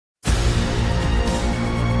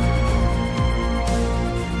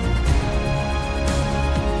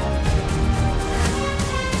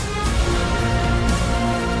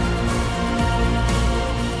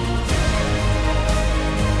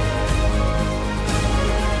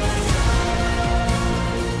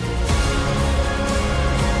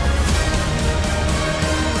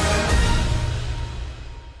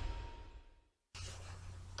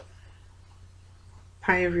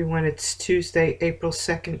Hi everyone, it's Tuesday, April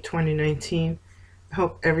 2nd, 2019. I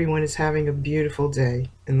hope everyone is having a beautiful day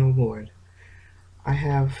in the Lord. I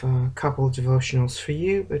have a couple of devotionals for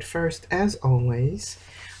you, but first, as always,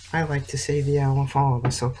 I like to say the Our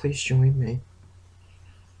Father, so please join me.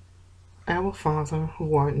 Our Father,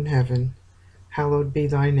 who art in heaven, hallowed be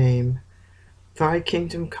thy name. Thy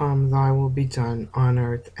kingdom come, thy will be done, on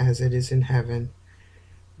earth as it is in heaven.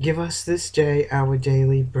 Give us this day our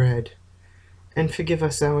daily bread, and forgive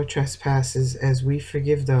us our trespasses as we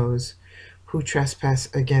forgive those who trespass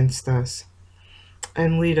against us.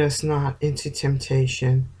 And lead us not into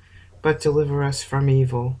temptation, but deliver us from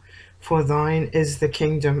evil. For thine is the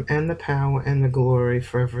kingdom and the power and the glory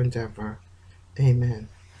forever and ever. Amen.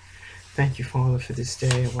 Thank you, Father, for this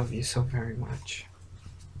day. I love you so very much.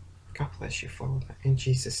 God bless you, Father, in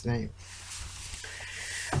Jesus' name.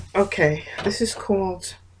 Okay, this is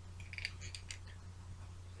called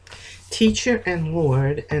Teacher and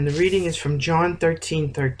Lord, and the reading is from John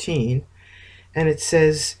 13:13, and it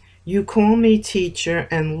says, "You call me teacher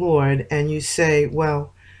and Lord, and you say,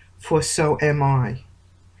 well, for so am I."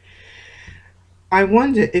 I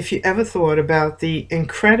wonder if you ever thought about the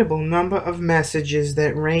incredible number of messages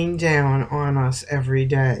that rain down on us every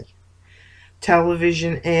day.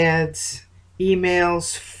 Television ads,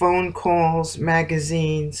 emails, phone calls,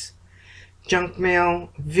 magazines, junk mail,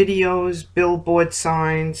 videos, billboard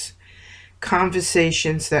signs,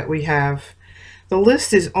 conversations that we have. The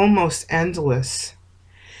list is almost endless.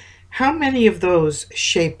 How many of those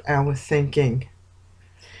shape our thinking?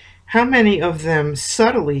 How many of them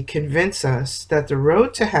subtly convince us that the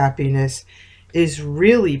road to happiness is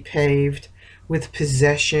really paved with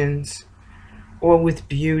possessions, or with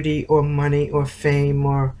beauty, or money, or fame,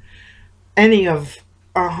 or any of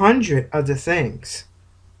 100 other things?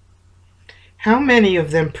 How many of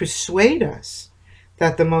them persuade us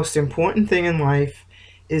that the most important thing in life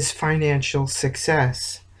is financial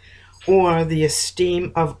success, or the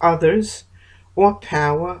esteem of others, or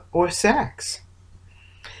power, or sex?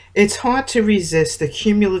 It's hard to resist the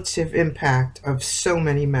cumulative impact of so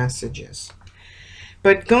many messages.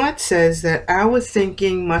 But God says that our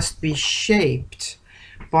thinking must be shaped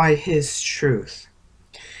by His truth.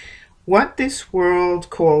 What this world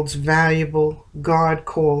calls valuable, God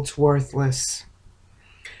calls worthless.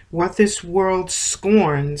 What this world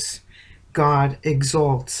scorns, God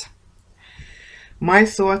exalts. My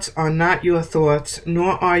thoughts are not your thoughts,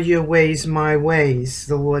 nor are your ways my ways,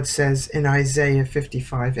 the Lord says in Isaiah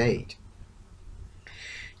 55:8.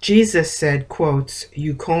 Jesus said, quotes,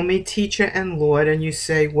 "You call me teacher and Lord, and you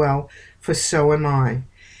say, well, for so am I."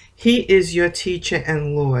 He is your teacher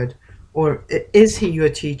and Lord, or is he your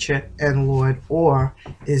teacher and Lord, or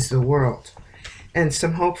is the world? And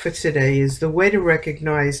some hope for today is the way to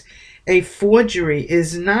recognize a forgery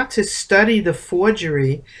is not to study the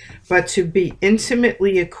forgery, but to be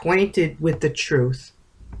intimately acquainted with the truth.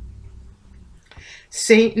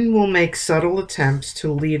 Satan will make subtle attempts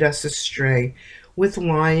to lead us astray with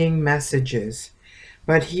lying messages,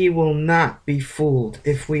 but he will not be fooled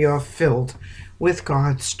if we are filled with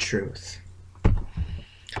God's truth,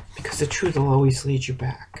 because the truth will always lead you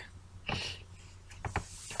back.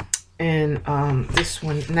 And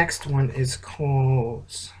next one is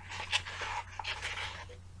called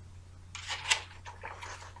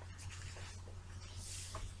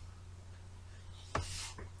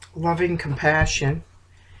Loving Compassion.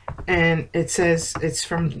 And it says, it's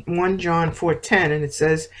from 1 John 4:10, and it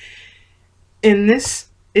says, "In this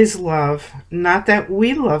is love, not that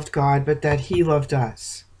we loved God, but that He loved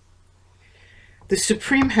us." The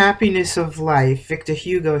supreme happiness of life, Victor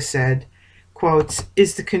Hugo said, quotes,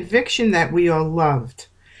 "is the conviction that we are loved.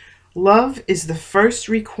 Love is the first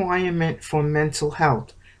requirement for mental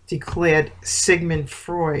health," declared Sigmund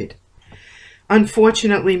Freud.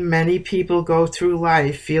 Unfortunately, many people go through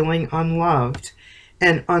life feeling unloved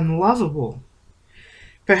and unlovable.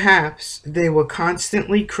 Perhaps they were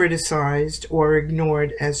constantly criticized or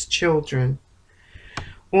ignored as children,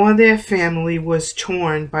 or their family was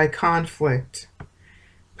torn by conflict.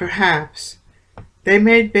 Perhaps they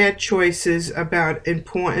made bad choices about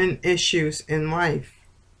important issues in life,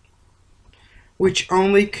 which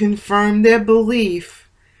only confirmed their belief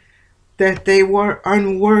that they were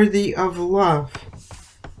unworthy of love.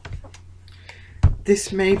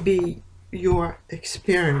 This may be your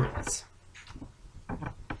experience.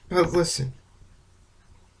 But listen,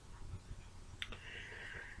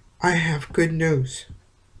 I have good news.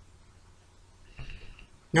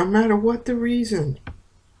 No matter what the reason,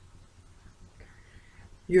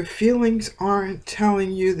 your feelings aren't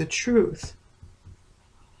telling you the truth.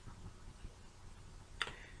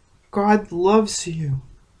 God loves you.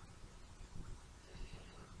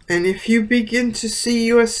 And if you begin to see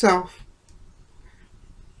yourself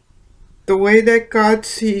the way that God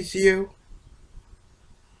sees you,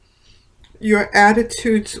 your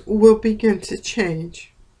attitudes will begin to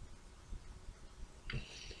change.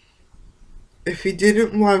 If he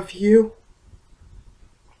didn't love you,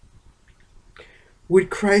 would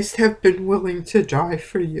Christ have been willing to die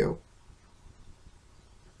for you?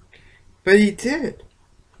 But he did.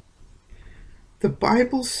 The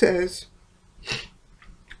Bible says,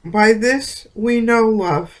 by this we know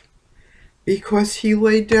love, because he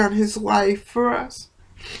laid down his life for us.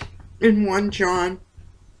 In 1 John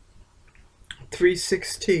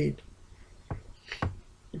 3:16.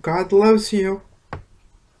 God loves you.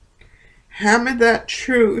 Hammer that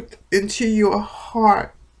truth into your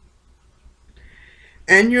heart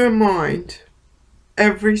and your mind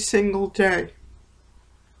every single day,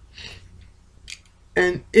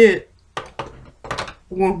 and it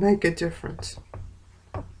will make a difference.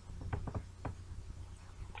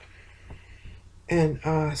 And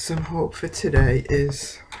some hope for today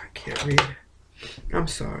is, I can't read it. I'm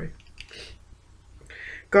sorry.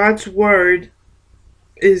 God's word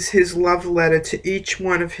is his love letter to each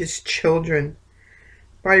one of his children.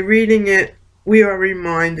 By reading it, we are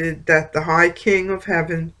reminded that the High King of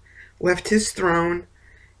Heaven left his throne,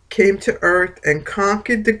 came to earth, and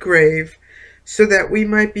conquered the grave so that we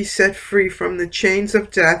might be set free from the chains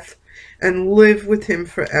of death and live with him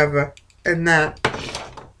forever. And that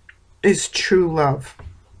is true love.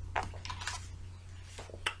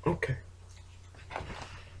 Okay.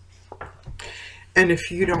 And if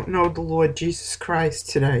you don't know the Lord Jesus Christ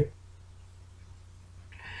today,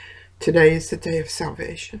 today is the day of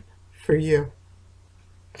salvation for you.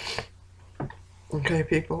 Okay,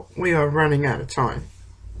 people, we are running out of time.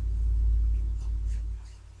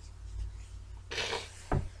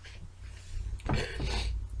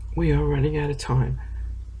 We are running out of time.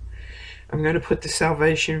 I'm going to put the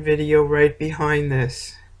salvation video right behind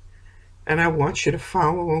this, and I want you to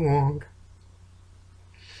follow along.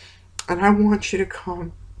 And I want you to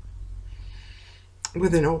come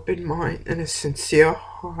with an open mind and a sincere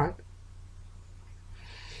heart.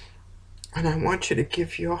 And I want you to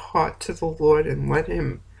give your heart to the Lord and let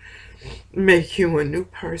him make you a new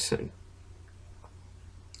person.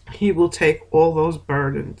 He will take all those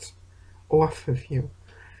burdens off of you.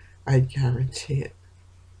 I guarantee it.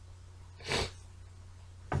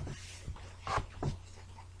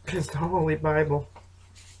 It's the Holy Bible.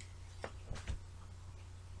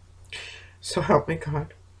 So help me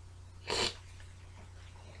God.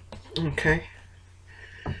 Okay?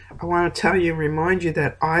 I want to tell you, remind you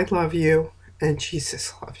that I love you and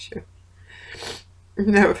Jesus loves you.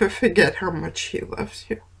 Never forget how much he loves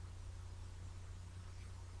you.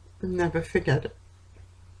 Never forget it.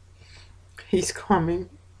 He's coming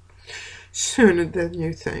sooner than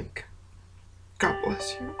you think. God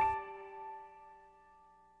bless you.